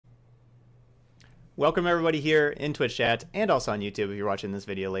Welcome everybody here in Twitch chat and also on YouTube if you're watching this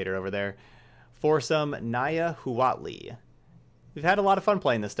video later over there for some Naya Huatli. We've had a lot of fun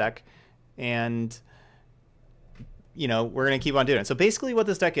playing this deck, and we're going to keep on doing it. So basically what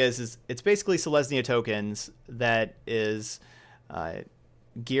this deck is it's basically Selesnya tokens that is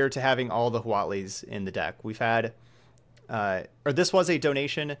geared to having all the Huatlis in the deck. We've had or this was a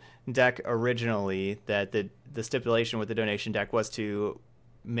donation deck originally, that the stipulation with the donation deck was to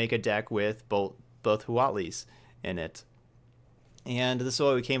make a deck with both Huatlis in it. And this is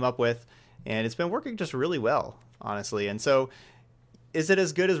what we came up with, and it's been working just really well, honestly. And so is it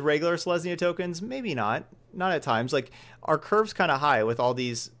as good as regular Selesnya tokens? Maybe not. Not at times. Like, our curve's kind of high with all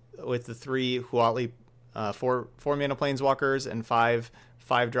these, with the 3 Huatli, 4 mana planeswalkers and 5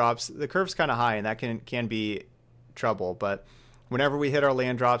 drops. The curve's kind of high, and that can be trouble. But whenever we hit our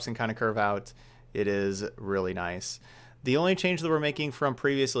land drops and kind of curve out, it is really nice. The only change that we're making from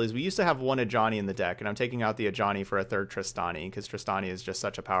previously is we used to have 1 Ajani in the deck, and I'm taking out the Ajani for a 3rd Tristani, because Tristani is just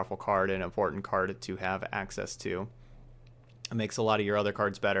such a powerful card and an important card to have access to. It makes a lot of your other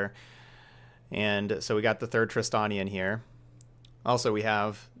cards better. And so we got the 3rd Tristani in here. Also, we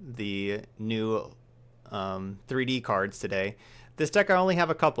have the new 3D cards today. This deck I only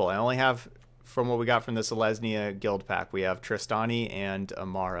have a couple. I only have, from what we got from the Selesnya guild pack, we have Tristani and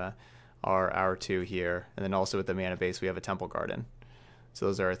Amara are our 2 here. And then also with the mana base, we have a Temple Garden. So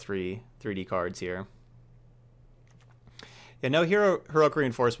those are our 3D cards here. Yeah, no heroic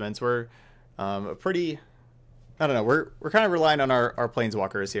reinforcements. We're pretty... I don't know, we're kind of relying on our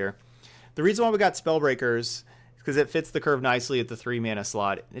planeswalkers here. The reason why we got Spellbreakers is because it fits the curve nicely at the 3 mana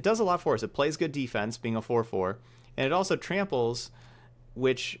slot. It does a lot for us. It plays good defense, being a 4/4, and it also tramples,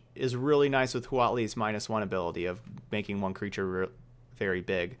 which is really nice with Huatli's -1 ability of making one creature very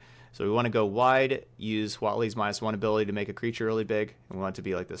big. So we want to go wide, use Huatli's -1 ability to make a creature really big, and we want it to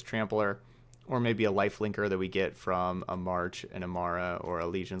be like this Trampler, or maybe a life linker that we get from a March and Amara or a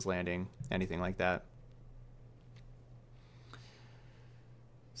Legion's Landing, anything like that.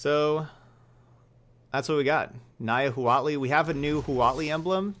 So that's what we got. Naya Huatli. We have a new Huatli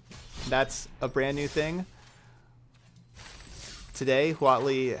emblem. That's a brand new thing. Today,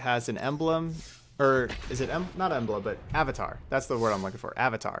 Huatli has an emblem, or is it not emblem, but avatar. That's the word I'm looking for,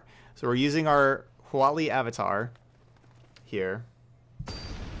 avatar. So we're using our Huatli avatar here.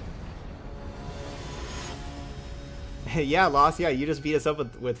 Yeah, Lost, yeah, you just beat us up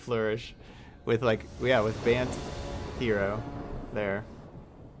with Flourish. With with Bant Hero there.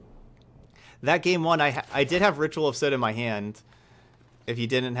 That game 1, I did have Ritual of Sid in my hand. If you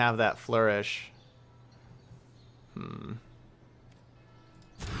didn't have that Flourish.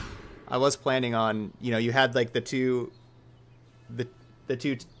 I was planning on, you had like the two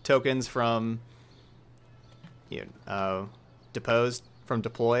tokens from Deposed, from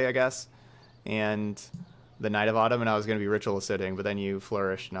Deploy, I guess, and the Night of Autumn, and I was going to be Ritual of Sitting, but then you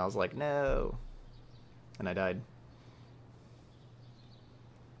Flourished, and I was like, no. And I died.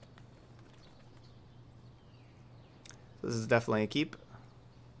 This is definitely a keep.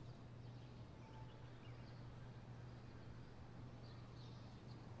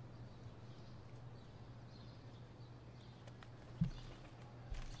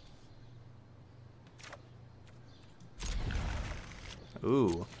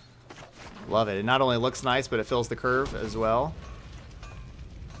 Ooh. Love it. It not only looks nice, but it fills the curve as well.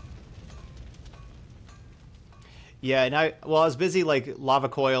 Yeah, and I was busy like lava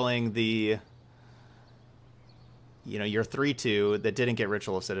coiling the your 3/2 that didn't get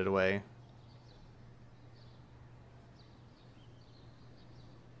Ritual of Sitted away.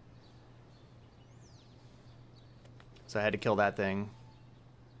 So I had to kill that thing.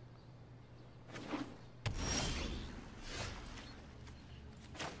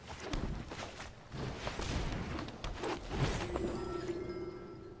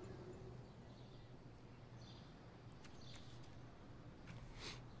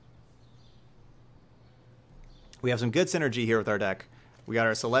 We have some good synergy here with our deck. We got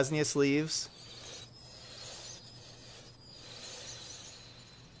our Selesnya sleeves.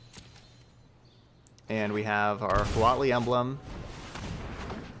 And we have our Huatli emblem.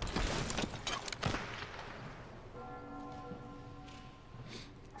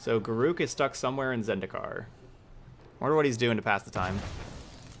 So Garruk is stuck somewhere in Zendikar. Wonder what he's doing to pass the time.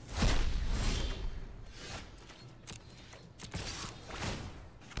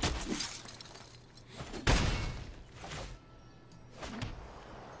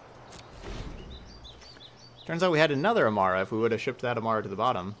 Turns out we had another Amara if we would have shipped that Amara to the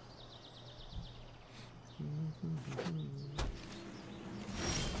bottom.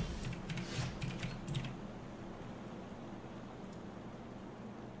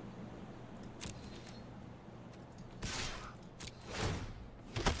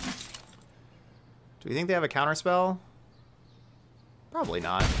 Do we think they have a counterspell? Probably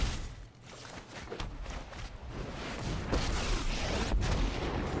not.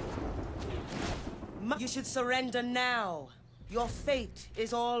 You should surrender now. Your fate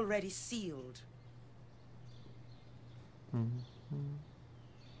is already sealed.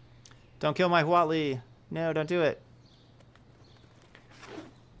 Don't kill my Huatli. No, don't do it.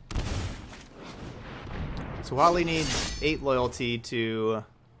 So Huatli needs 8 loyalty to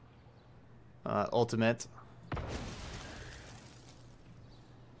ultimate.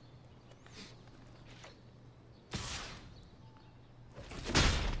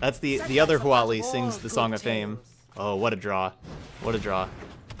 That's the other Huatli sings the Song of Fame. Oh, what a draw. What a draw.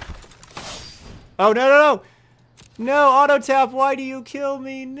 Oh, no, no, no! No, auto tap, why do you kill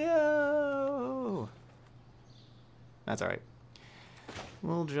me? No! That's alright.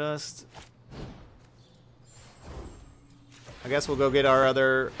 We'll just... I guess we'll go get our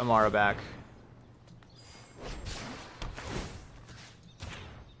other Amara back.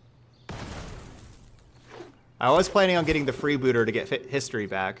 I was planning on getting the freebooter to get history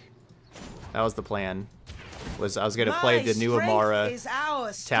back. That was the plan. I was gonna play the new Amara,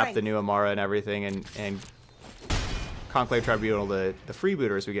 tap the new Amara and everything, and Conclave Tribunal the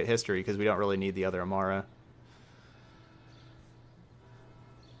freebooters we get history because we don't really need the other Amara.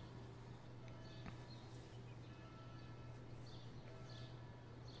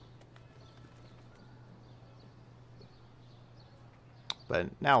 But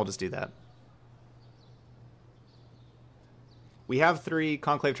now we'll just do that. We have 3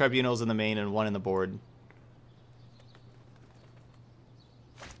 Conclave Tribunals in the main and 1 in the board.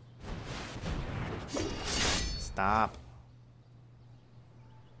 Stop.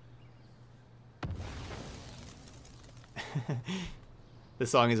 This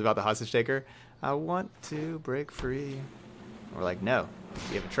song is about the hostage taker. I want to break free. We're like, no,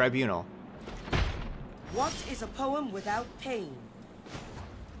 we have a tribunal. What is a poem without pain?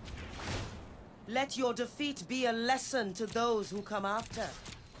 Let your defeat be a lesson to those who come after.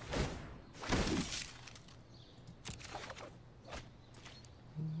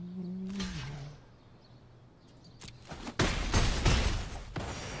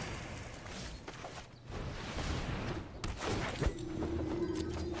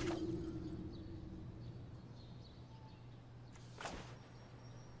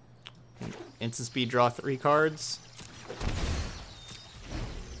 Instant speed draw 3 cards.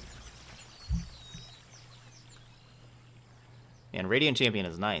 And Radiant Champion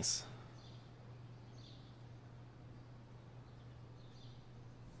is nice.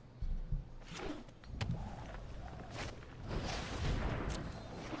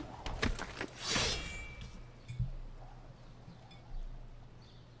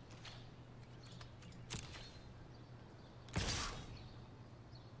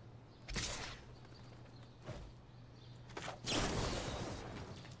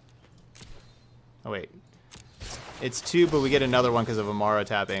 Oh wait. It's 2, but we get another one because of Amara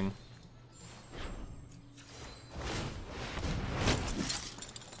tapping.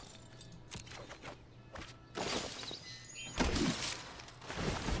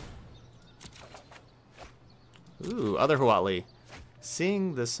 Ooh, other Huatli.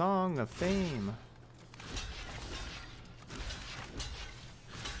 Sing the Song of Fame.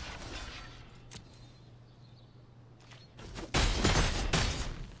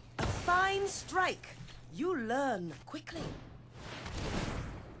 A fine strike. You learn quickly.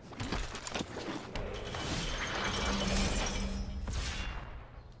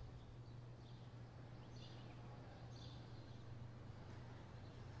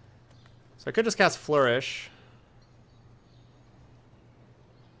 So I could just cast Flourish.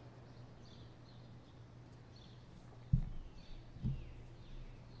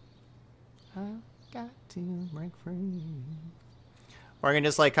 I've got to break free. Or I can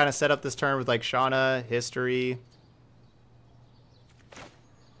just like kind of set up this turn with like Shauna, history.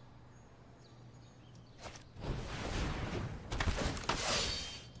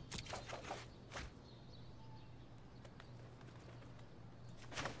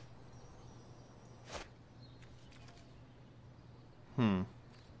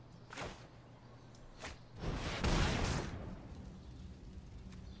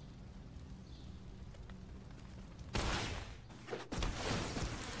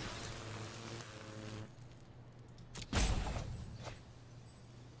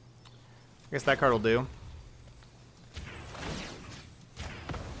 I guess that card will do.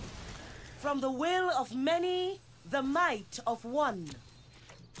 From the will of many, the might of one.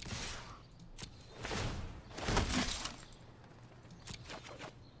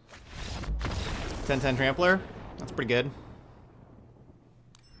 Ten Trampler. That's pretty good.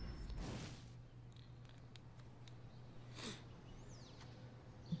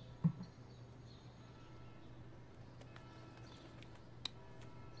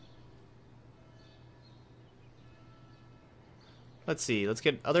 Let's see. Let's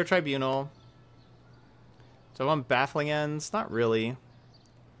get other Tribunal. So I want Baffling Ends. Not really.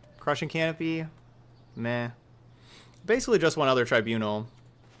 Crushing Canopy. Meh. Basically just one other Tribunal.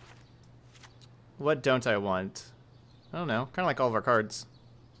 What don't I want? I don't know. Kind of like all of our cards.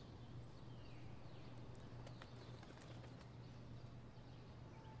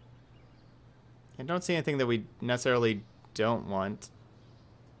 I don't see anything that we necessarily don't want.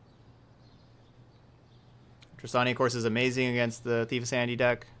 Tristani, of course, is amazing against the Thief of Sandy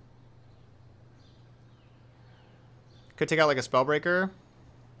deck. Could take out like a Spellbreaker.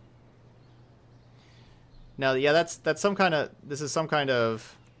 Now, yeah, that's some kind of... This is some kind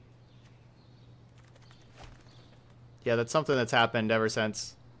of... Yeah, that's something that's happened ever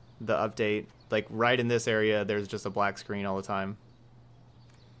since the update. Like, right in this area, there's just a black screen all the time.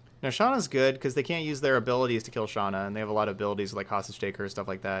 Now, Shauna's good, because they can't use their abilities to kill Shauna, and they have a lot of abilities like Hostage Taker, stuff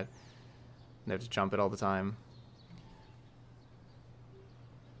like that. They have to jump it all the time.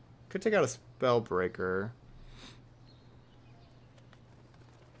 Could take out a Spellbreaker.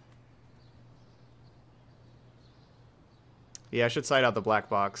 Yeah, I should side out the black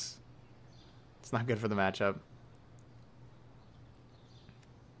box. It's not good for the matchup.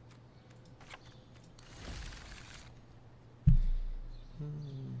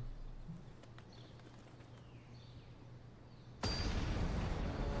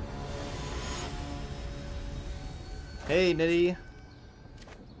 Hey, Nitty.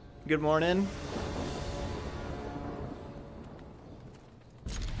 Good morning.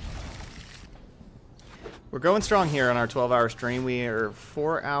 We're going strong here on our 12-hour stream. We are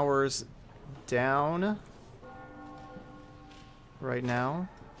 4 hours down right now.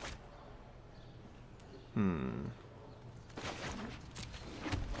 I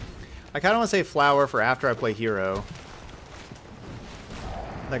kind of want to say Flower for after I play Hero.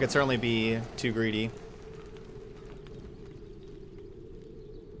 That could certainly be too greedy.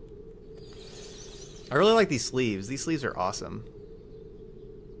 I really like these sleeves. These sleeves are awesome.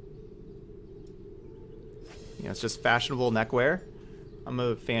 You know, it's just fashionable neckwear. I'm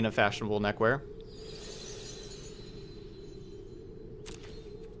a fan of fashionable neckwear.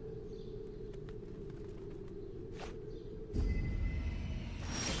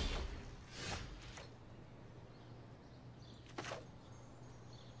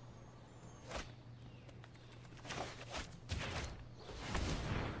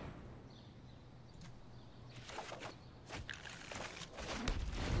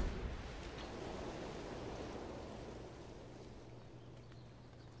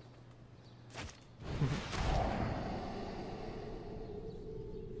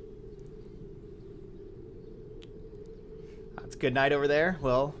 Good night over there.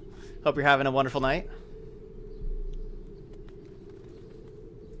 Well, hope you're having a wonderful night.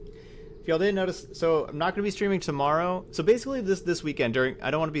 If y'all didn't notice, so I'm not going to be streaming tomorrow. So basically this weekend, I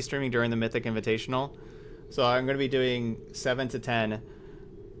don't want to be streaming during the Mythic Invitational. So I'm going to be doing 7 to 10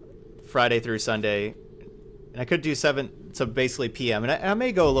 Friday through Sunday. And I could do 7 to basically PM. And I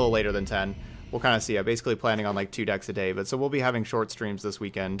may go a little later than 10. We'll kind of see. I'm basically planning on like 2 decks a day. But so we'll be having short streams this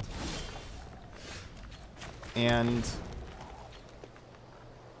weekend. And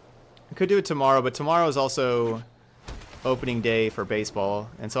I could do it tomorrow, but tomorrow is also opening day for baseball,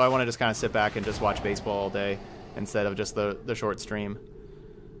 and so I want to just kind of sit back and just watch baseball all day instead of just the short stream.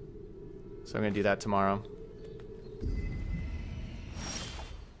 So I'm going to do that tomorrow.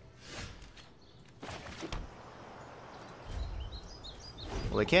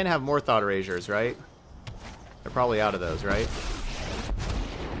 Well, they can't have more Thought Erasures, right? They're probably out of those, right?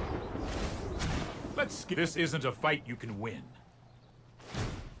 This isn't a fight you can win.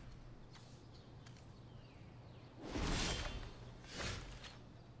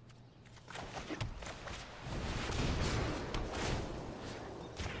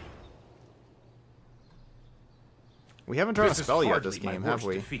 We haven't drawn a spell yet this game, have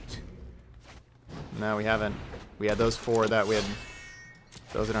we? No, we haven't. We had those 4 that we had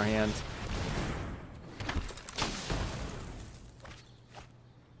those in our hand.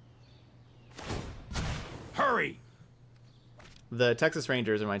 Hurry! The Texas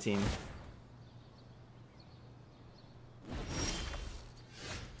Rangers are my team.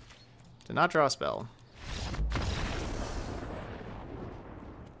 Did not draw a spell.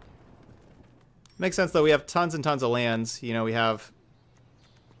 Makes sense, though. We have tons and tons of lands. You know, we have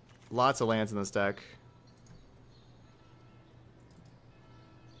lots of lands in this deck.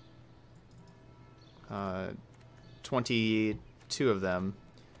 Uh, 22 of them,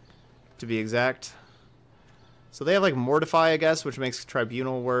 to be exact. So they have, like, Mortify, I guess, which makes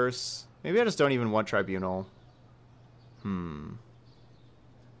Tribunal worse. Maybe I just don't even want Tribunal.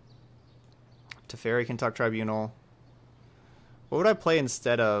 Teferi can tuck Tribunal. What would I play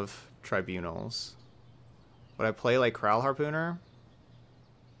instead of Tribunals? Would I play like Corral Harpooner?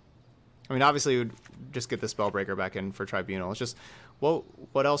 I mean, obviously, we'd just get the Spellbreaker back in for Tribunal. It's just,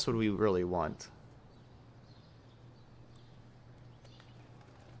 what else would we really want?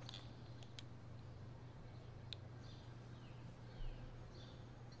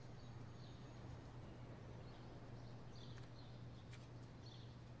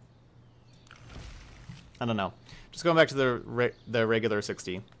 I don't know. Just going back to the regular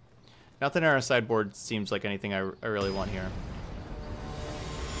 60. Nothing on our sideboard seems like anything I really want here.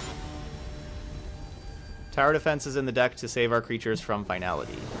 Tower Defense is in the deck to save our creatures from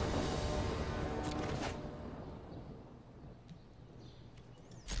finality.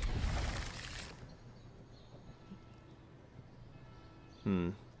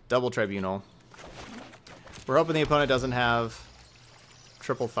 Double Tribunal. We're hoping the opponent doesn't have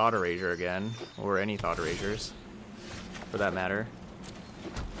triple Thought Erasure again, or any Thought Erasures, for that matter.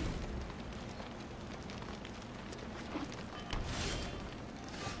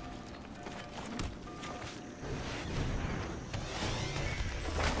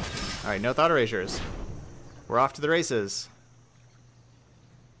 Alright, no Thought Erasures. We're off to the races.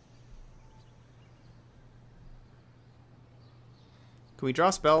 Can we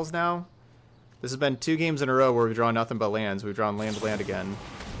draw spells now? This has been 2 games in a row where we've drawn nothing but lands. We've drawn land to land again.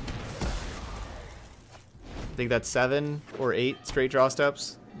 I think that's 7 or 8 straight draw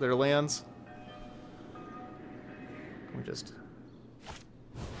steps that are lands. Can we just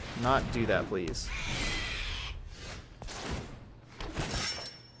not do that, please?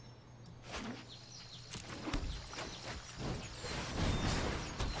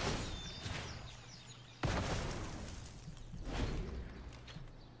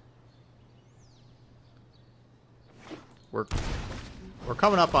 We're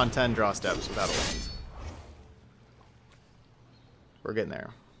coming up on 10 draw steps without a land. We're getting there.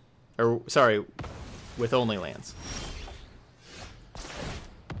 Or, sorry, with only lands. It's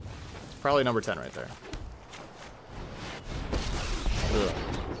probably number 10 right there. Ugh.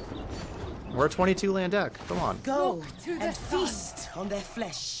 We're a 22 land deck. Come on. Go and feast on their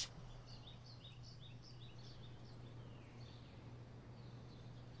flesh.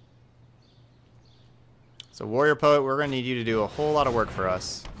 So Warrior Poet, we're going to need you to do a whole lot of work for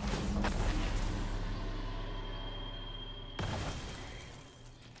us.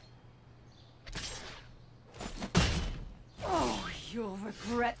 Oh, you'll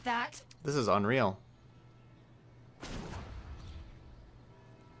regret that. This is unreal.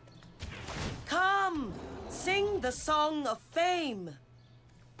 Come, sing the song of fame.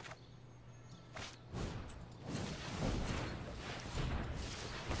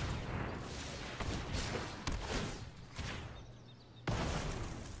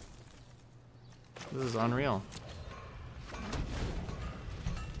 This is unreal.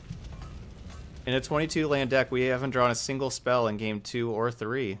 In a 22 land deck, we haven't drawn a single spell in game 2 or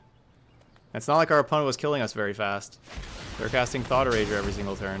 3. It's not like our opponent was killing us very fast. They're casting Thought Erasure every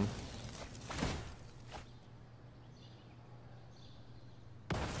single turn.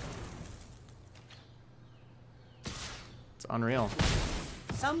 It's unreal.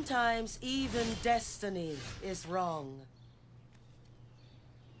 Sometimes even destiny is wrong.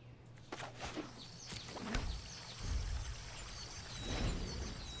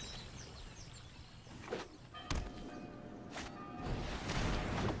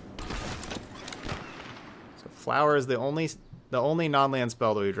 Flower is the only non-land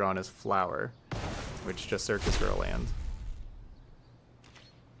spell that we've drawn is Flower, which just searches for a land.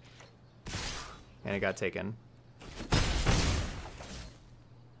 And it got taken.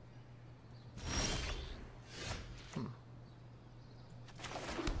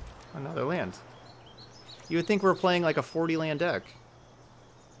 Another land. You would think we're playing like a 40 land deck.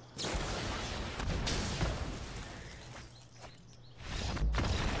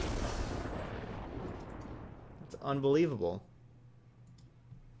 Unbelievable.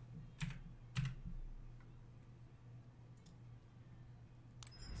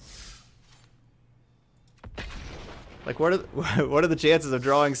 Like, what are the chances of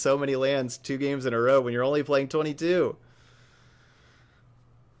drawing so many lands 2 games in a row when you're only playing 22?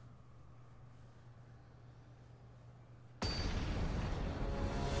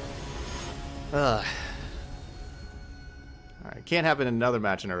 Ugh. Alright, can't happen in another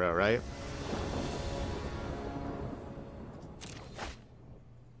match in a row, right?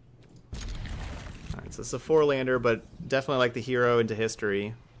 Alright, so it's a 4-lander, but definitely like the hero into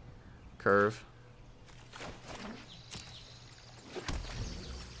history curve.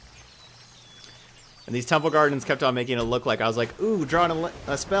 And these Temple Gardens kept on making it look like I was like, ooh, drawing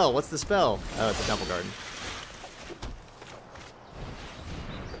a spell. What's the spell? Oh, it's a Temple Garden.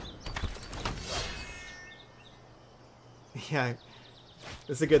 Yeah,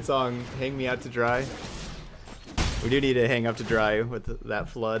 this is a good song. Hang Me Out to Dry. We do need to hang up to dry with that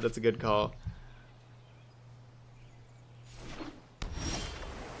flood. That's a good call.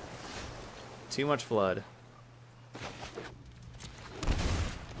 Too much flood.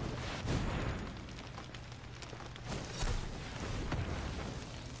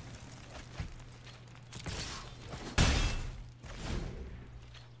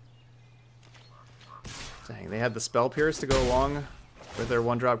 Dang, they had the Spell Pierce to go along with their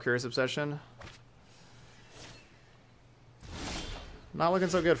one-drop Curious Obsession. Not looking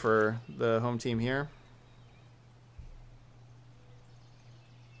so good for the home team here.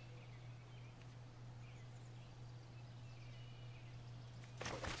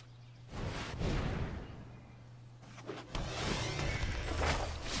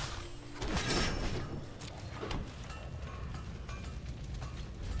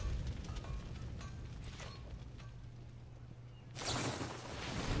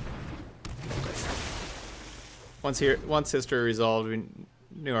 Once history resolved, we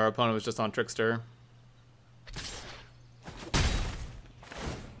knew our opponent was just on Trickster.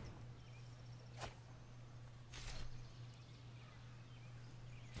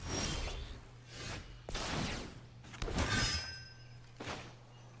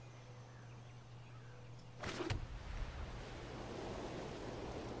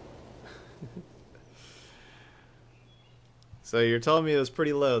 So you're telling me it was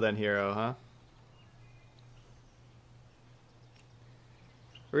pretty low then, Hero, huh?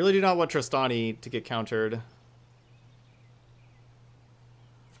 I really do not want Tristani to get countered.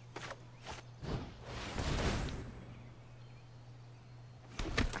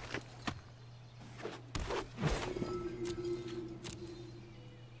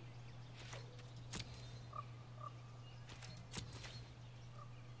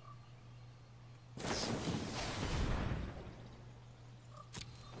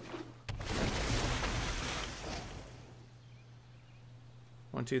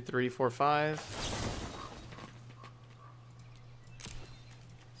 One, two, three, four, five.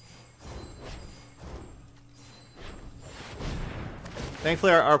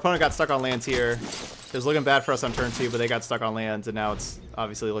 Thankfully, our opponent got stuck on lands here. It was looking bad for us on turn 2, but they got stuck on lands, and now it's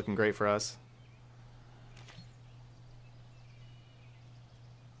obviously looking great for us.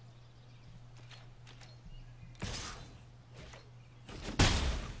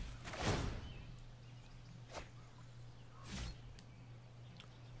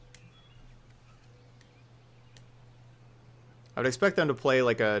 I would expect them to play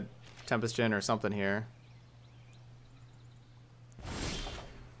like a Tempest Gen or something here.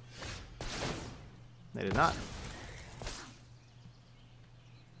 They did not.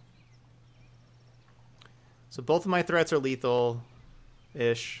 So both of my threats are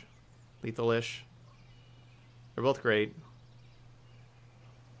lethal-ish. Lethal-ish. They're both great. Do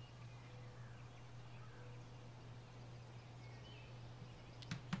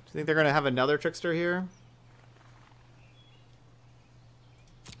you think they're going to have another Trickster here?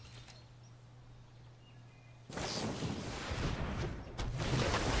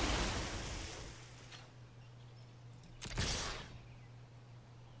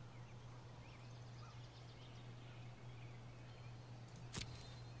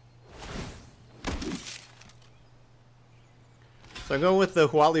 So I'm going with the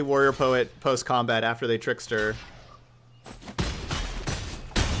Huatli Warrior Poet post-combat after they Trickster.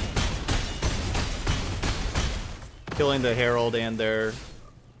 Killing the Herald and their...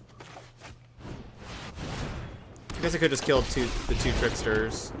 I guess I could just kill the two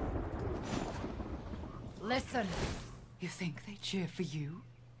Tricksters. Listen. You think they cheer for you?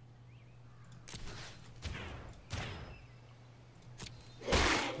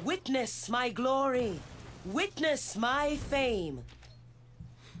 Witness my glory. Witness my fame.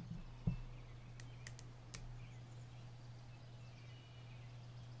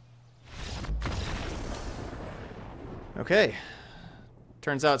 Okay.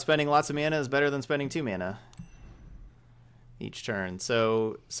 Turns out spending lots of mana is better than spending 2 mana each turn.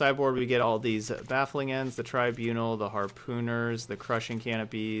 So sideboard, we get all these Baffling Ends, the Tribunal, the Harpooners, the Crushing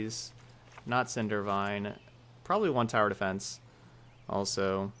Canopies, not Cindervine, probably 1 Tower Defense.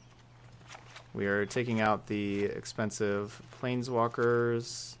 Also, we are taking out the expensive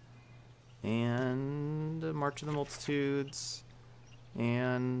Planeswalkers and March of the Multitudes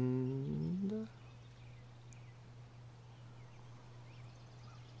and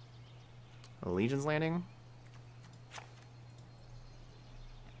Legion's Landing.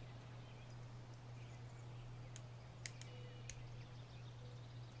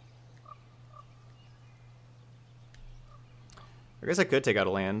 I guess I could take out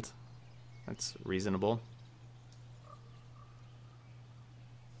a land. That's reasonable.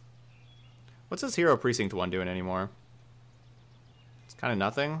 What's this Hero Precinct one doing anymore? It's kind of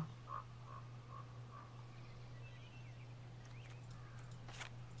nothing.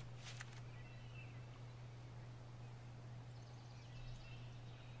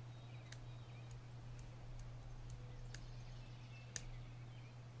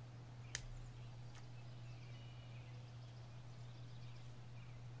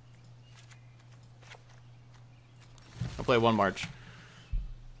 I'll play one March.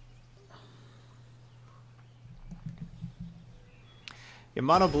 Yeah,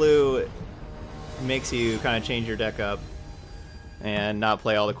 mono blue makes you kind of change your deck up and not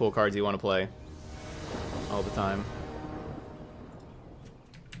play all the cool cards you want to play all the time.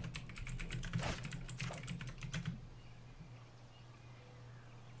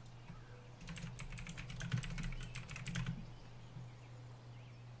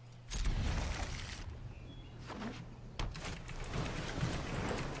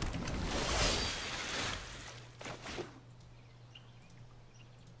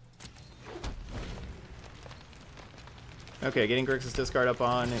 Okay, getting Grixis discard up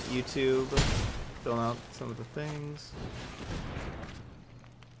on YouTube, filling out some of the things.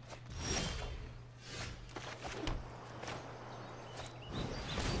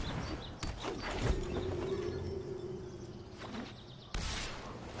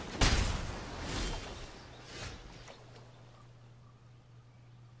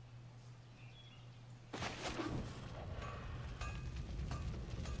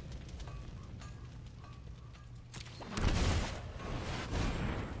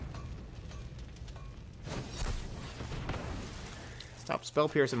 Stop spell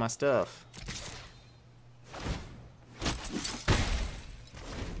piercing my stuff.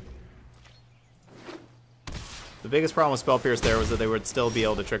 The biggest problem with spell pierce there was that they would still be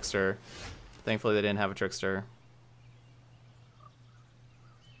able to trickster. Thankfully they didn't have a trickster.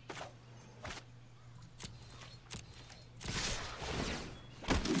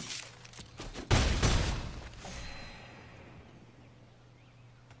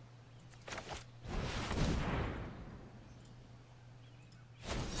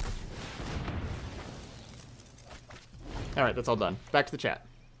 Alright, that's all done. Back to the chat.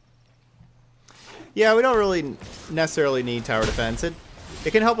 Yeah, we don't really necessarily need tower defense. It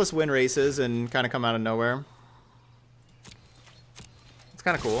can help us win races and kind of come out of nowhere. It's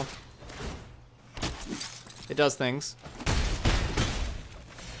kind of cool. It does things.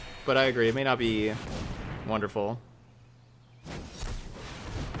 But I agree, it may not be wonderful.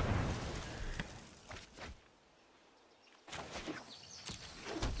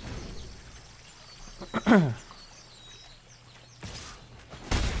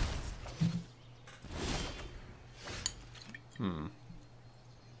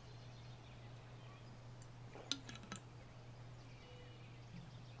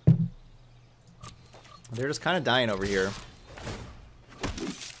 They're just kind of dying over here.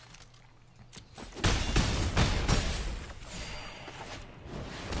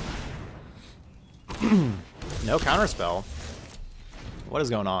 No counterspell. What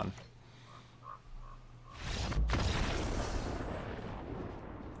is going on?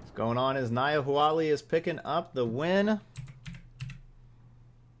 What's going on is Naya Huatli is picking up the win.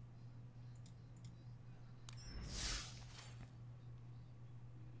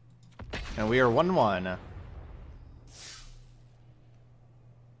 And we are 1-1.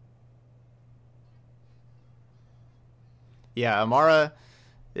 Yeah, Amara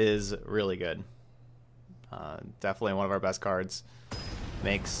is really good. Definitely one of our best cards.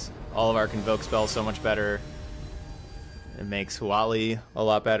 Makes all of our Convoke spells so much better. It makes Huatli a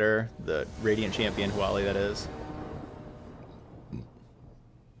lot better. The Radiant Champion Huatli, that is.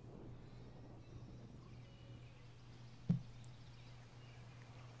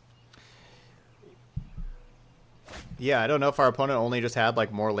 Yeah, I don't know if our opponent only just had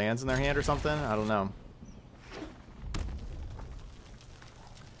like more lands in their hand or something. I don't know.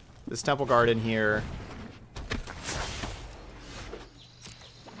 This Temple Garden here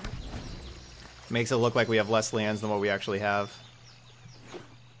makes it look like we have less lands than what we actually have.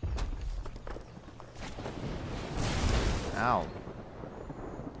 Ow.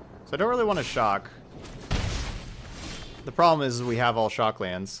 So I don't really want to shock. The problem is we have all shock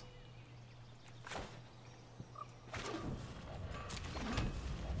lands.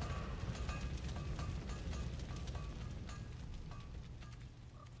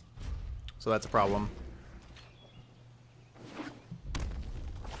 So that's a problem.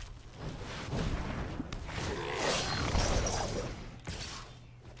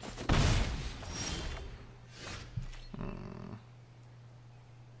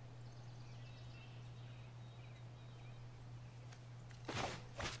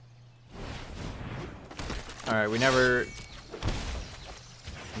 Alright, we never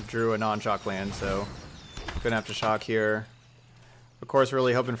drew a non-shock land, so gonna have to shock here. Of course,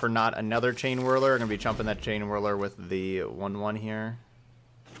 really hoping for not another Chain Whirler. I'm gonna be chumping that Chain Whirler with the 1/1 here.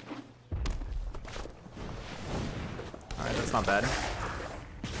 Alright, that's not bad.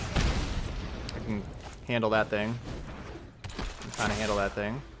 I can handle that thing. Kind of handle that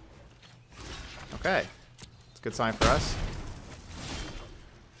thing. Okay. It's a good sign for us.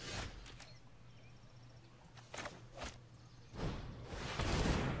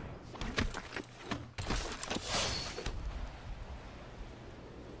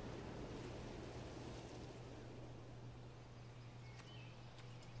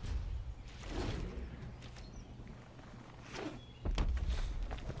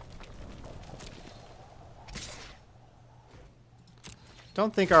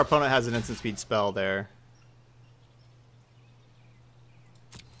 Don't think our opponent has an instant speed spell there.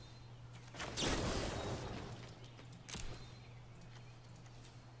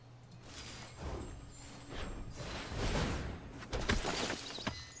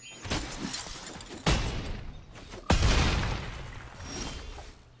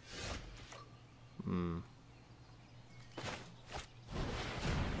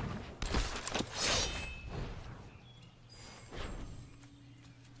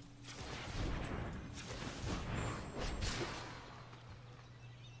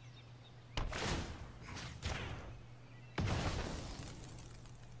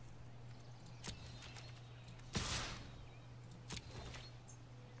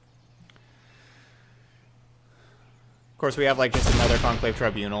 Of course, we have like just another Conclave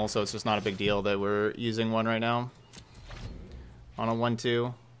Tribunal, so it's just not a big deal that we're using one right now. On a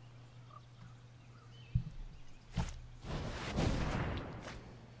 1/2.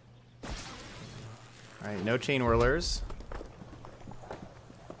 Alright, no Chain Whirlers.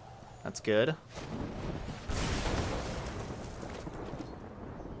 That's good.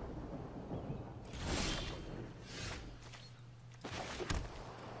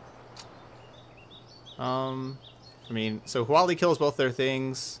 I mean, so Huatli kills both their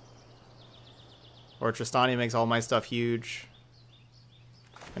things. Or Tristani makes all my stuff huge.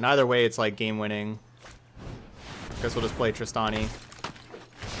 And either way, it's like game winning. Guess we'll just play Tristani.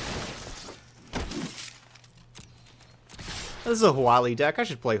 This is a Huatli deck. I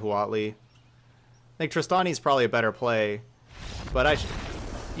should play Huatli. I think Tristani's probably a better play. But I should,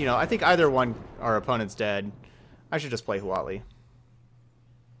 you know, I think either one, our opponent's dead. I should just play Huatli.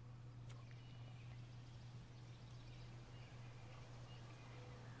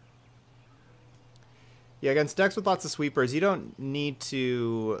 Yeah, against decks with lots of sweepers, you don't need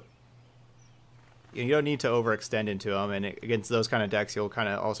to overextend into them, and against those kind of decks, you'll kind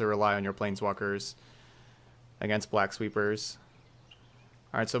of also rely on your planeswalkers against black sweepers.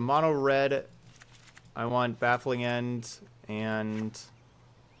 All right, so mono red, I want Baffling End and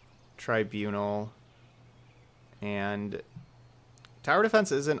Tribunal, and Tower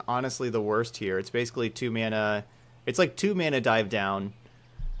Defense isn't honestly the worst here. It's basically 2 mana. It's like 2 mana dive down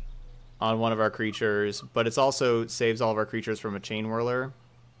on one of our creatures, but it's also saves all of our creatures from a Chain Whirler.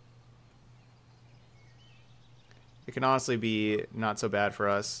 It can honestly be not so bad for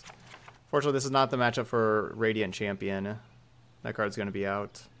us. Fortunately, this is not the matchup for Radiant Champion. That card's going to be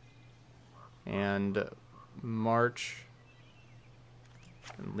out. And March.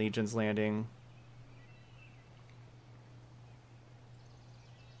 And Legion's Landing.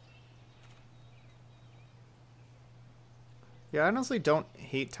 Yeah, I honestly don't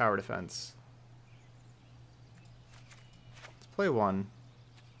hate Tower Defense. Let's play one.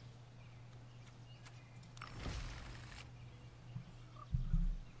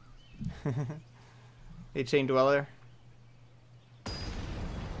 Hey, Chain Dweller.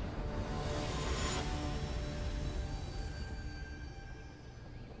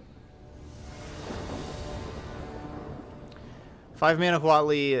 Five mana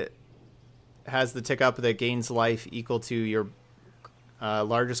Huatli has the tick up that gains life equal to your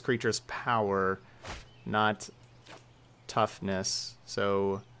largest creature's power, not toughness.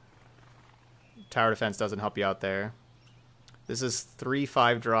 So Tower Defense doesn't help you out there. This is 3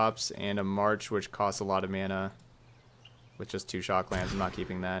 5-drops and a March, which costs a lot of mana with just 2 shock lands. I'm not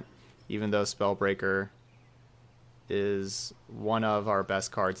keeping that, even though Spellbreaker is one of our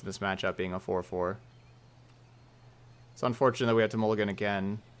best cards in this matchup, being a 4/4. It's unfortunate that we have to mulligan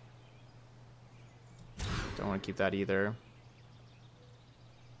again. Don't want to keep that either.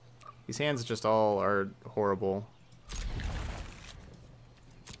 These hands just all are horrible.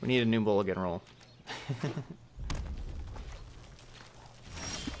 We need a new mulligan roll.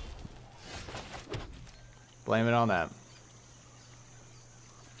 Blame it on that.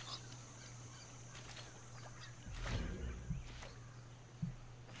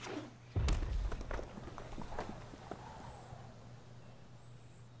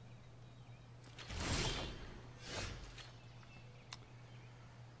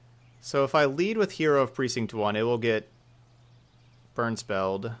 So if I lead with Hero of Precinct 1, it will get burn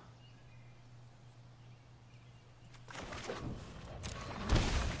spelled.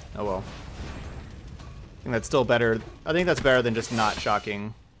 Oh well. I think that's still better. I think that's better than just not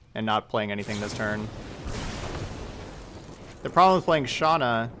shocking and not playing anything this turn. The problem with playing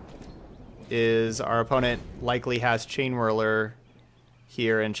Shauna is our opponent likely has Chain Whirler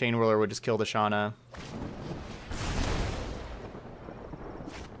here, and Chain Whirler would just kill the Shauna.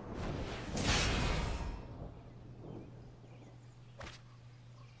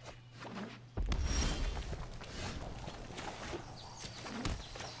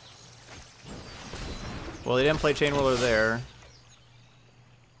 Well, they didn't play Chain Whirler there.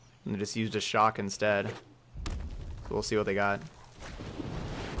 And they just used a shock instead. So we'll see what they got.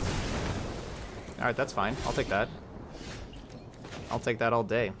 Alright, that's fine. I'll take that. I'll take that all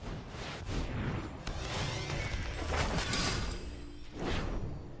day.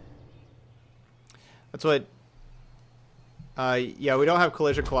 That's what... yeah, we don't have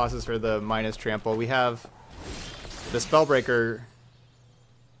Collision Colossus for the minus trample. We have... The Spellbreaker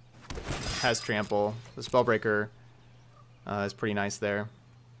has trample. The Spellbreaker is pretty nice there.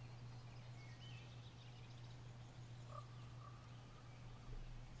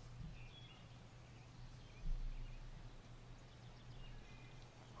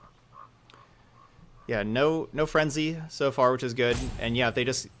 Yeah, no frenzy so far, which is good. And yeah, if they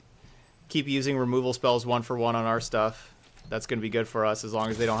just keep using removal spells 1-for-1 on our stuff, that's going to be good for us as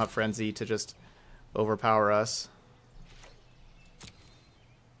long as they don't have frenzy to just overpower us.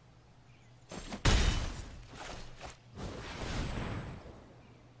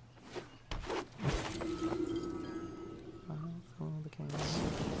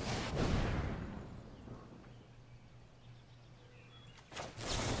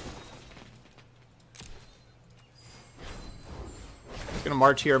 Gonna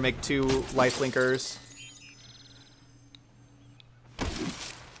march here, make 2 lifelinkers.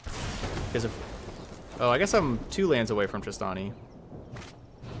 Because if... Oh, I guess I'm 2 lands away from Tristani.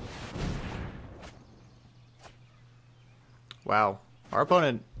 Wow. Our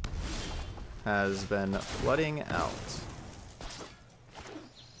opponent has been flooding out.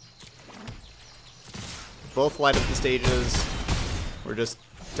 Both light up the stages. We're just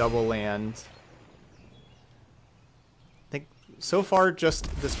double land. So far,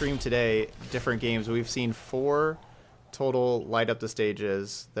 just the stream today, different games, we've seen 4 total light up the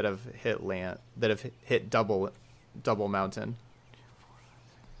stages that have hit land, that have hit double mountain.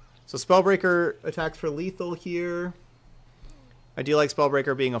 So Spellbreaker attacks for lethal here. I do like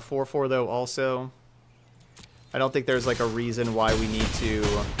Spellbreaker being a 4/4 though. Also, I don't think there's like a reason why we need to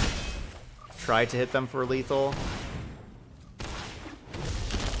try to hit them for lethal.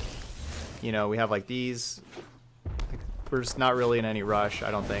 You know, we have like these. We're just not really in any rush,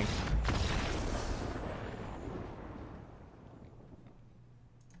 I don't think.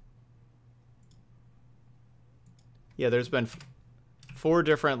 Yeah, there's been 4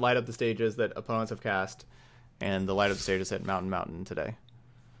 different light up the stages that opponents have cast, and the light up the stages hit Mountain today.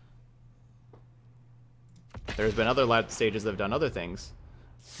 There's been other light up the stages that have done other things.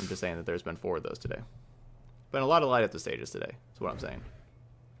 I'm just saying that there's been 4 of those today. Been a lot of light up the stages today, is what I'm saying.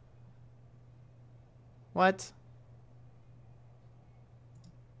 What?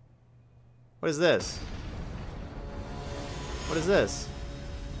 What is this? What is this?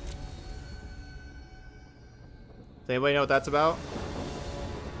 Does anybody know what that's about?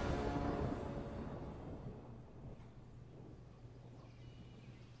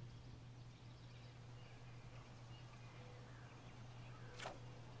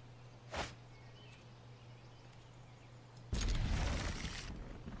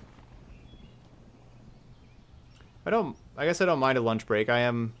 I guess I don't mind a lunch break. I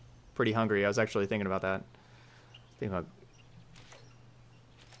am pretty hungry. I was actually thinking about that.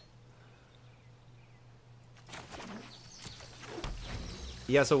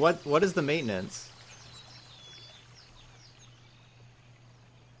 Yeah, so what is the maintenance?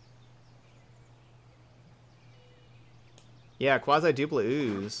 Yeah, quasi-duplicate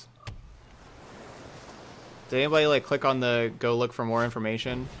ooze. Did anybody like click on the go look for more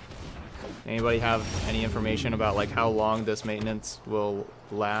information? Anybody have any information about like how long this maintenance will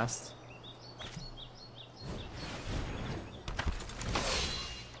last?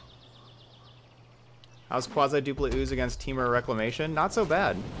 How's quasi-duplicate ooze against Temur Reclamation? Not so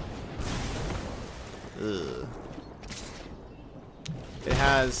bad. Ugh. It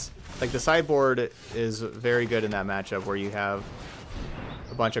has, like, the sideboard is very good in that matchup where you have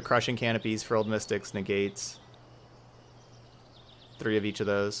a bunch of Crushing Canopies, Frilled Mystics, Negates. 3 of each of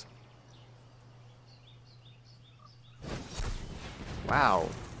those. Wow.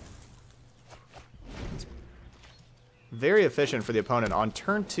 very efficient for the opponent on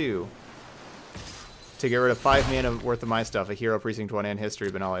turn 2 to get rid of 5 mana worth of my stuff, a Hero, Precinct 1, and History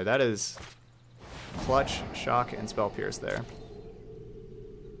Banale. That is clutch, shock, and Spell Pierce there.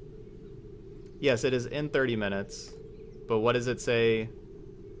 Yes, it is in 30 minutes, but what does it say?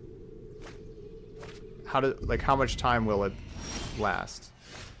 How much time will it last?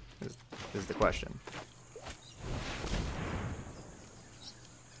 Is the question.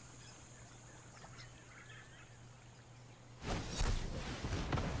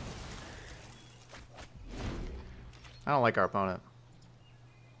 I don't like our opponent.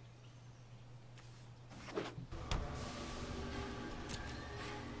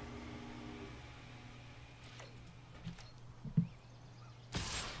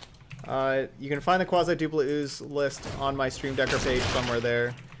 You can find the Quasi-Duplicate Ooze list on my Stream Decker page somewhere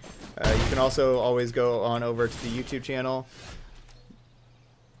there. You can also always go on over to the YouTube channel.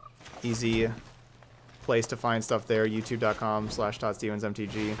 Easy place to find stuff there,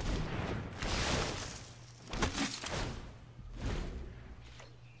 youtube.com/ToddStevensMTG.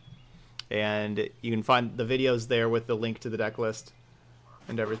 And you can find the videos there with the link to the deck list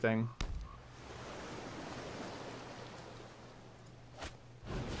and everything.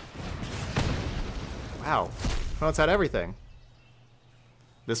 Wow, opponent's had everything.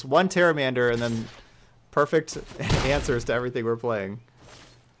 This one Pteramander and then perfect answers to everything we're playing.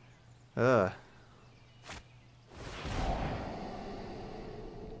 Ugh.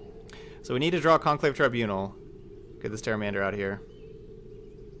 So we need to draw Conclave Tribunal. Get this Pteramander out of here.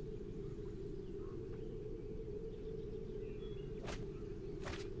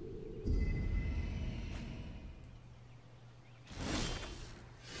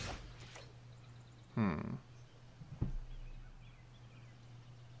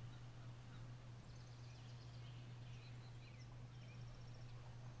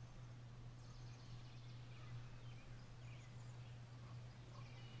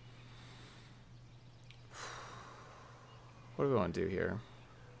 What do we want to do here?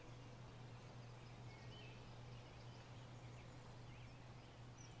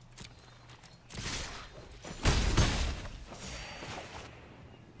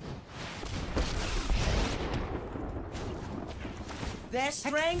 Their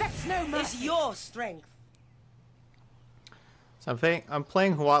strength is your strength. So I'm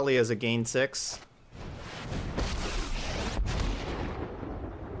playing Huatli as a gain 6.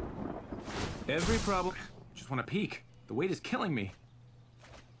 Every problem. Just want to peek. The weight is killing me.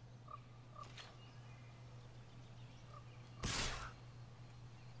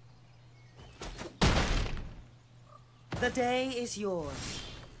 The day is yours.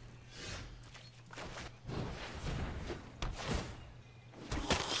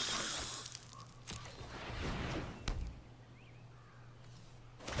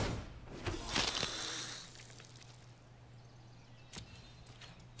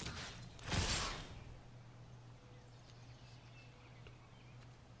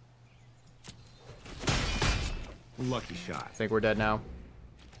 Lucky shot. I think we're dead now.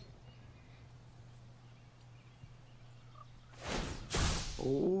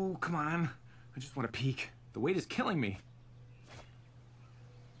 Oh, come on. I just want to peek. The weight is killing me.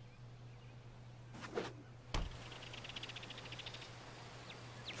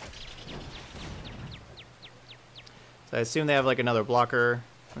 So I assume they have like another blocker,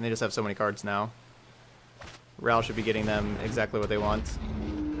 and they just have so many cards now. Ral should be getting them exactly what they want.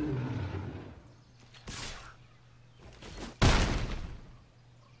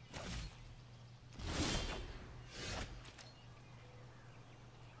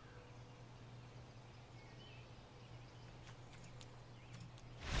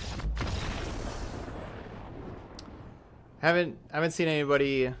 Haven't seen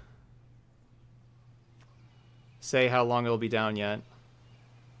anybody say how long it'll be down yet.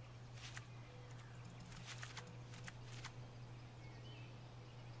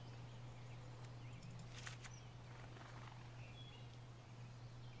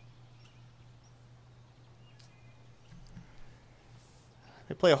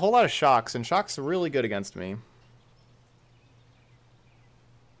 They play a whole lot of Shocks, and Shocks are really good against me.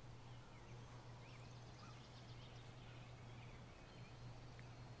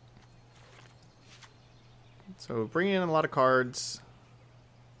 So bringing in a lot of cards.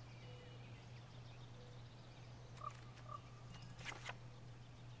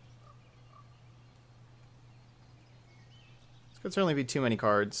 This could certainly be too many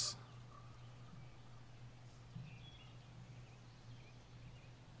cards.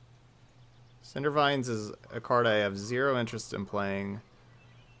 Cindervines is a card I have zero interest in playing.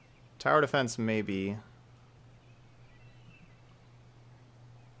 Tower Defense maybe.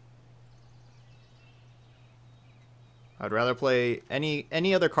 I'd rather play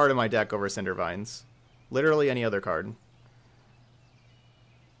any other card in my deck over Cindervines. Literally any other card.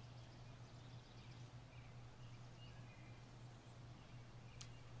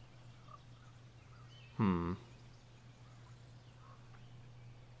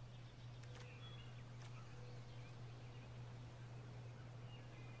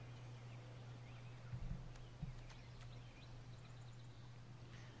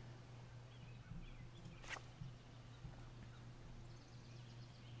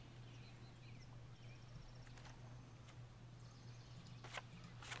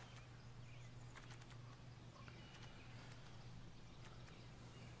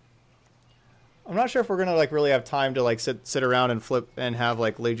 I'm not sure if we're gonna like really have time to like sit around and flip and have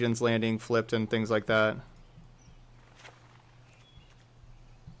like Legion's Landing flipped and things like that.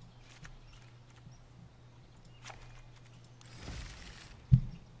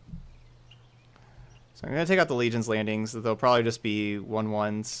 So I'm gonna take out the Legion's Landings. They'll probably just be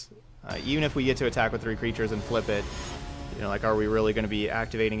 1/1s. Even if we get to attack with 3 creatures and flip it, you know, like, are we really gonna be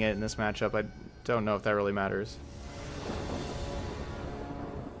activating it in this matchup? I don't know if that really matters.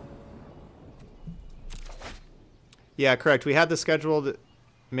 Yeah, correct. We had the scheduled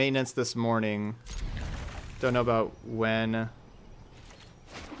maintenance this morning. Don't know about when.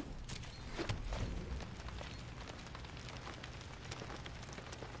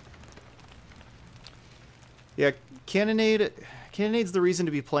 Yeah, Cannonade's the reason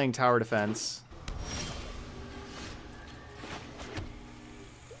to be playing tower defense.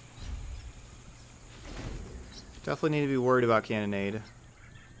 Definitely need to be worried about Cannonade.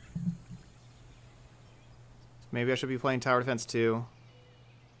 Maybe I should be playing tower defense too.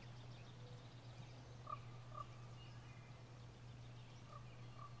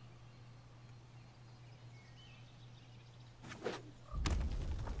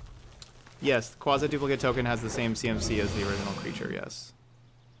 Yes, the quasi-duplicate token has the same CMC as the original creature, yes.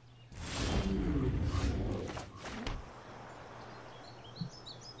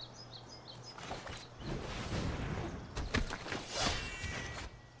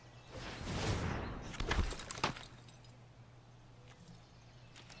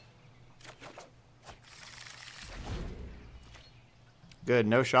 Good,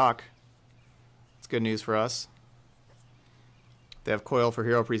 no shock. It's good news for us. They have coil for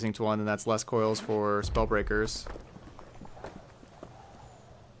Hero Precinct 1, and that's less coils for Spellbreakers.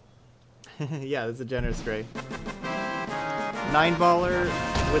 Yeah, that's a generous grade. 9baller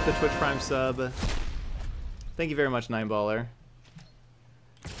with the Twitch Prime sub. Thank you very much, 9baller.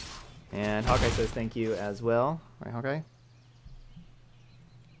 And Hawkeye says thank you as well. Right, Hawkeye?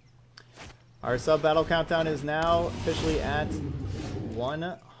 Our sub battle countdown is now officially at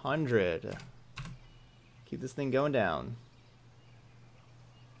 100. Keep this thing going down.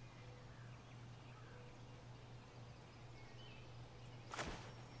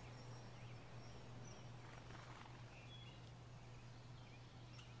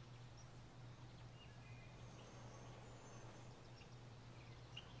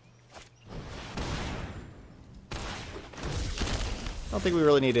 I don't think we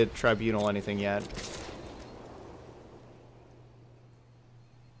really need to tribunal anything yet.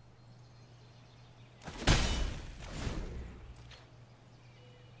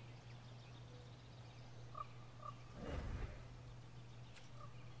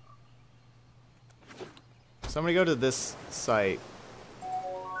 So I'm gonna go to this site.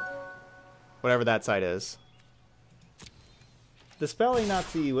 Whatever that site is. Dispelling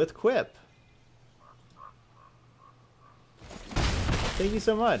Nazi with Quip. Thank you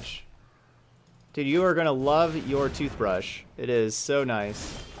so much. Dude, you are gonna love your toothbrush. It is so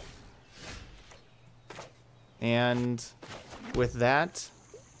nice. And with that,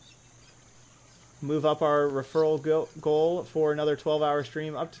 move up our referral goal for another 12-hour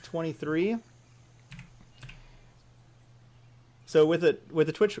stream up to 23. So with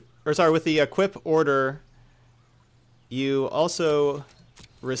the Twitch, or sorry, with the Quip order, you also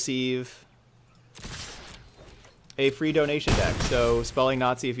receive a free donation deck. So Spelling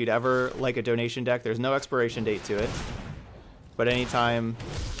Nazi, if you'd ever like a donation deck, there's no expiration date to it. But anytime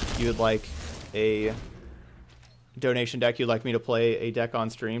you would like a donation deck, you'd like me to play a deck on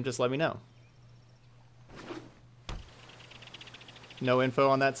stream, just let me know. No info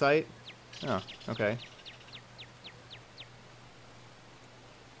on that site? Oh, okay.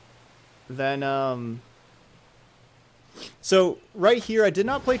 Then, so right here, I did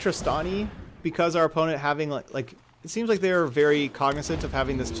not play Tristani because our opponent having like it seems like they're very cognizant of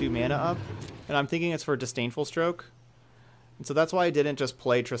having this 2 mana up, and I'm thinking it's for Disdainful Stroke. And so that's why I didn't just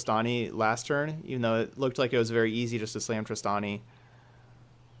play Tristani last turn, even though it looked like it was very easy just to slam Tristani.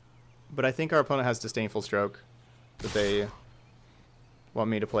 But I think our opponent has Disdainful Stroke. that they want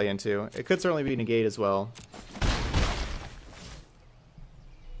me to play into. It could certainly be negate as well.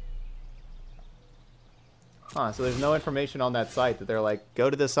 Huh, so there's no information on that site that they're like, go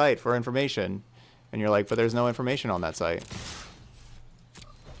to this site for information. And you're like, but there's no information on that site.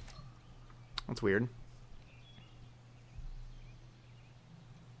 That's weird.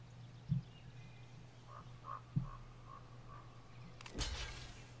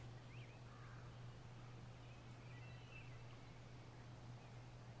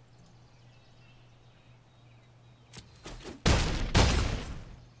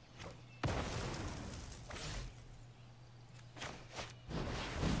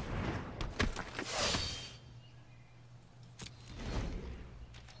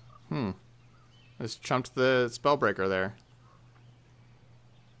 Just chumped the Spellbreaker there.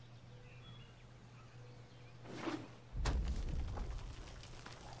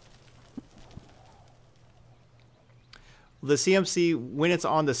 The CMC, when it's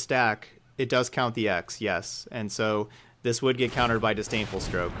on the stack, it does count the X, yes. And so this would get countered by Disdainful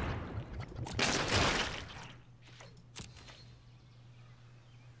Stroke.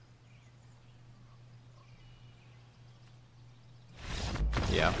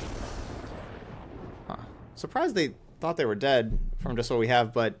 Yeah. Huh. Surprised they thought they were dead from just what we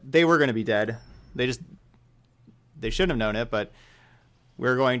have, but they were going to be dead. They shouldn't have known it, but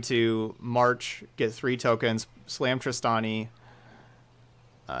we're going to march, get 3 tokens, slam Tristani.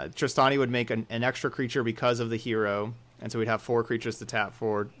 Tristani would make an extra creature because of the hero, and so we'd have 4 creatures to tap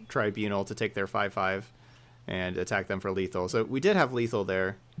for Tribunal to take their 5/5 and attack them for lethal. So we did have lethal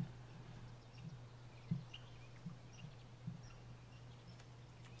there.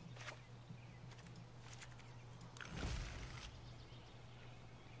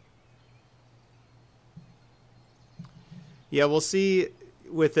 Yeah, we'll see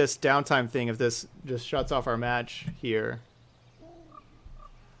with this downtime thing if this just shuts off our match here,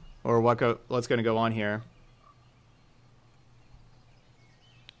 or what's going to go on here.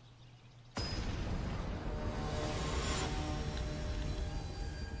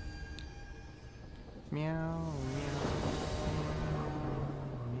 Meow, meow,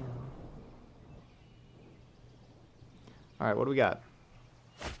 meow. All right, what do we got?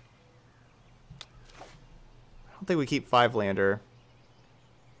 I don't think we keep 5-lander.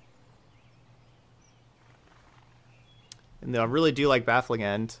 And I really do like Baffling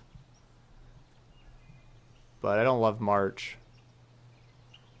End. But I don't love March.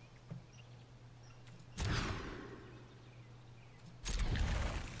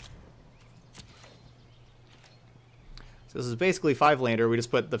 So this is basically 5-lander. We just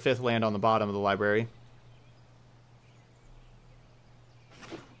put the 5th land on the bottom of the library.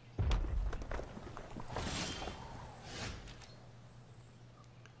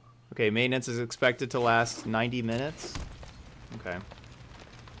 Okay, maintenance is expected to last 90 minutes. Okay.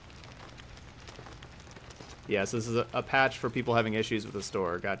 Yeah, so this is a patch for people having issues with the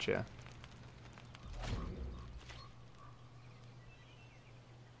store. Gotcha.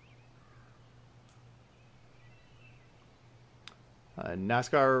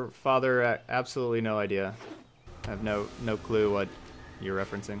 NASCAR father, absolutely no idea. I have no clue what you're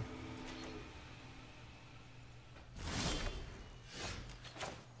referencing.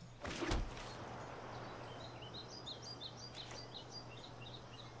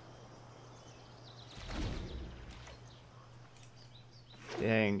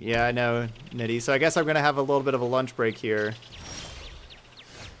 Dang, yeah, I know, Nitty. So I guess I'm going to have a little bit of a lunch break here.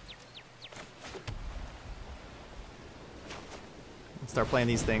 Start playing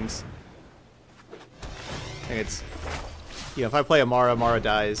these things. I think it's, you know, if I play Amara, Amara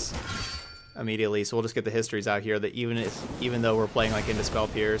dies immediately, so we'll just get the histories out here that even though we're playing like into Spell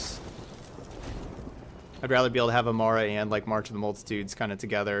Pierce, I'd rather be able to have Amara and like March of the Multitudes kind of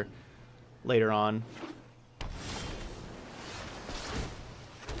together later on.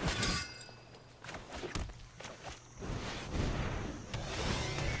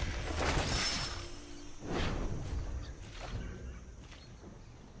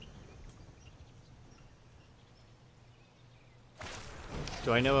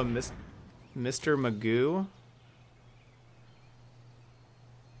 Do I know a Mr. Magoo?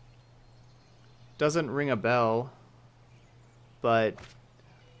 Doesn't ring a bell, but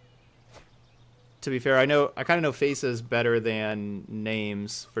to be fair, I kind of know faces better than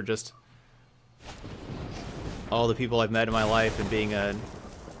names for just all the people I've met in my life, and being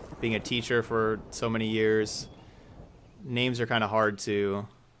a teacher for so many years. Names are kind of hard to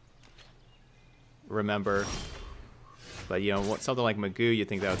remember. But, you know, something like Magoo, you'd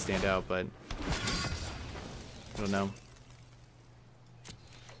think that would stand out, but I don't know.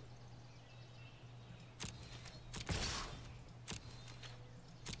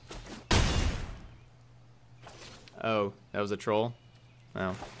 Oh, that was a troll?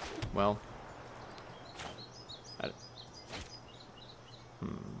 Oh, well.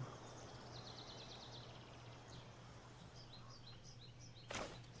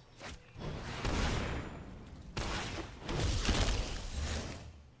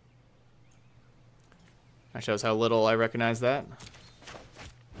 That shows how little I recognize that.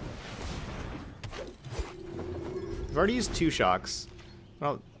 I've already used 2 shocks.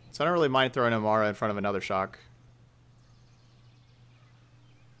 Well, so I don't really mind throwing Amara in front of another shock.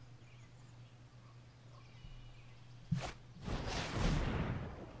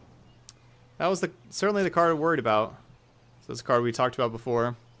 That was certainly the card I'm worried about. So this card we talked about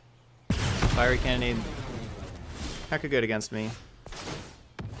before. Fiery Cannonade. Hecka good against me.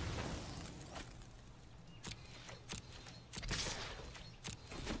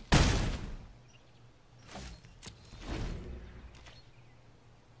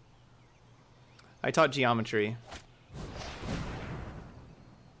 I taught geometry.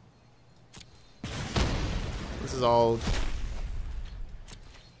 This is all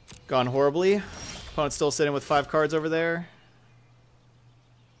gone horribly. Opponent's still sitting with 5 cards over there.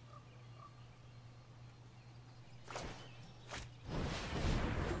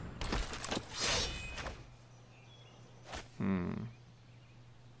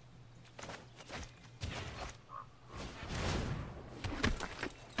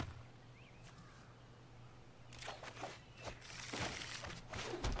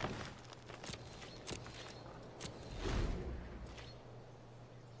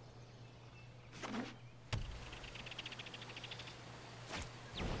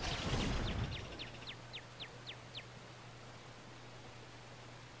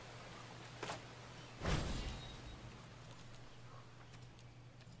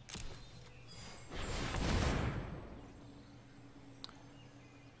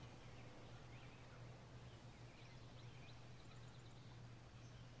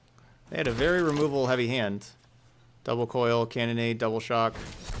 They had a very removal heavy hand. Double coil, cannonade, double shock.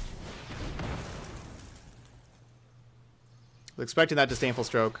 Was expecting that disdainful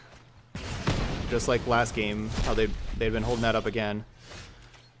stroke. Just like last game, how they'd been holding that up again.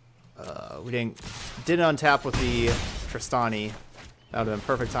 We didn't untap with the Tristani. That would have been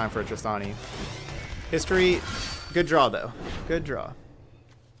perfect time for a Tristani. History, good draw though. Good draw.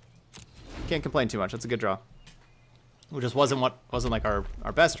 Can't complain too much. That's a good draw. It just wasn't like our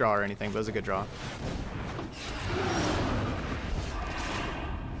best draw or anything, but it was a good draw.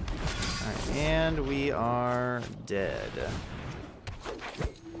 Alright, and we are dead.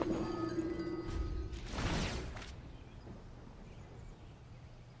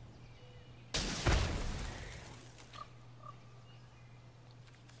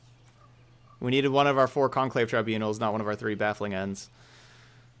 We needed one of our 4 Conclave Tribunals, not one of our 3 Baffling Ends.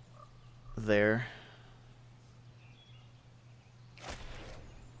 There.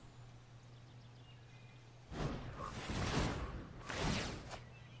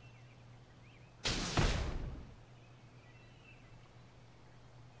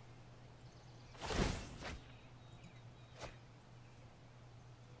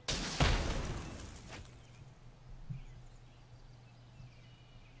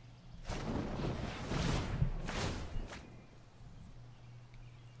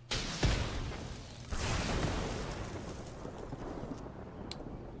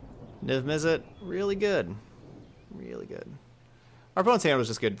 Niv Mizzet, really good. Really good. Our opponent's hand was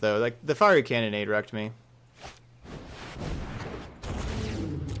just good, though. Like, the Fiery Cannonade wrecked me.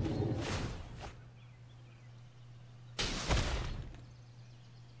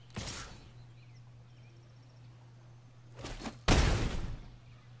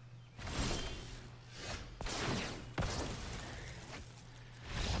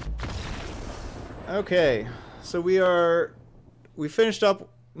 Okay, so we finished up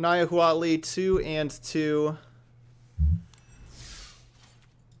Naya Huatli 2 and 2.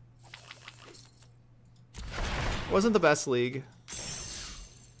 Wasn't the best league,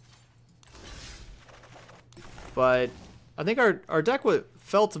 but I think our deck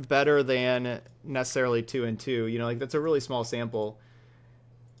felt better than necessarily 2 and 2. You know, like that's a really small sample.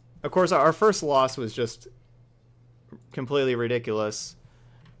 Of course, our first loss was just completely ridiculous,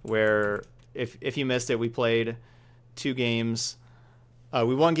 where if you missed it, we played 2 games.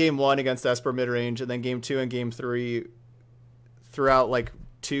 We won game 1 against Esper midrange, and then game 2 and game 3, throughout like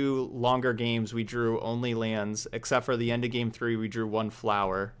 2 longer games, we drew only lands, except for the end of game 3, we drew 1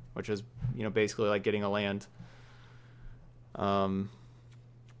 flower, which is, you know, basically like getting a land. And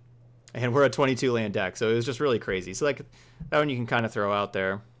we're a 22 land deck, so it was just really crazy. So like that one you can kind of throw out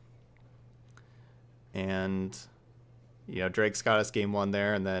there. And, you know, Drake's got us game 1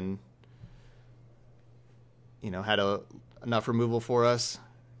 there, and then you know, had enough removal for us.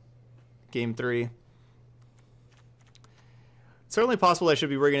 Game 3. It's certainly possible I should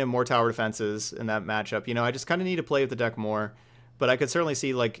be bringing in more tower defenses in that matchup. You know, I just kind of need to play with the deck more. But I could certainly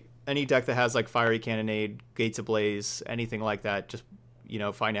see, like, any deck that has, like, Fiery Cannonade, Gates Ablaze, anything like that, just, you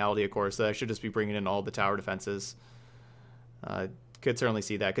know, Finality, of course, that I should just be bringing in all the tower defenses. Could certainly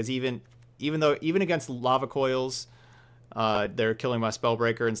see that, because even against Lava Coils, they're killing my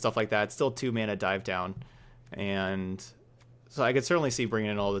Spellbreaker and stuff like that. It's still 2 mana dive down. And so I could certainly see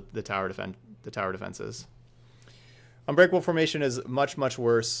bringing in all the tower defenses. Unbreakable Formation is much, much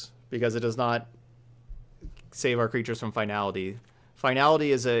worse because it does not save our creatures from Finality.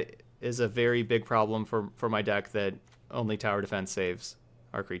 Finality is a very big problem for my deck, that only tower defense saves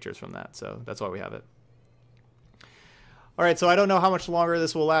our creatures from that. So that's why we have it. All right, so I don't know how much longer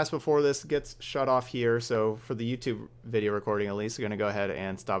this will last before this gets shut off here. So for the YouTube video recording, at least, we're going to go ahead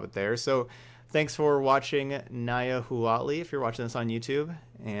and stop it there. So thanks for watching Naya Huatli if you're watching this on YouTube.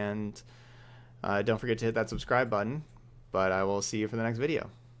 And don't forget to hit that subscribe button. But I will see you for the next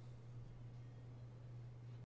video.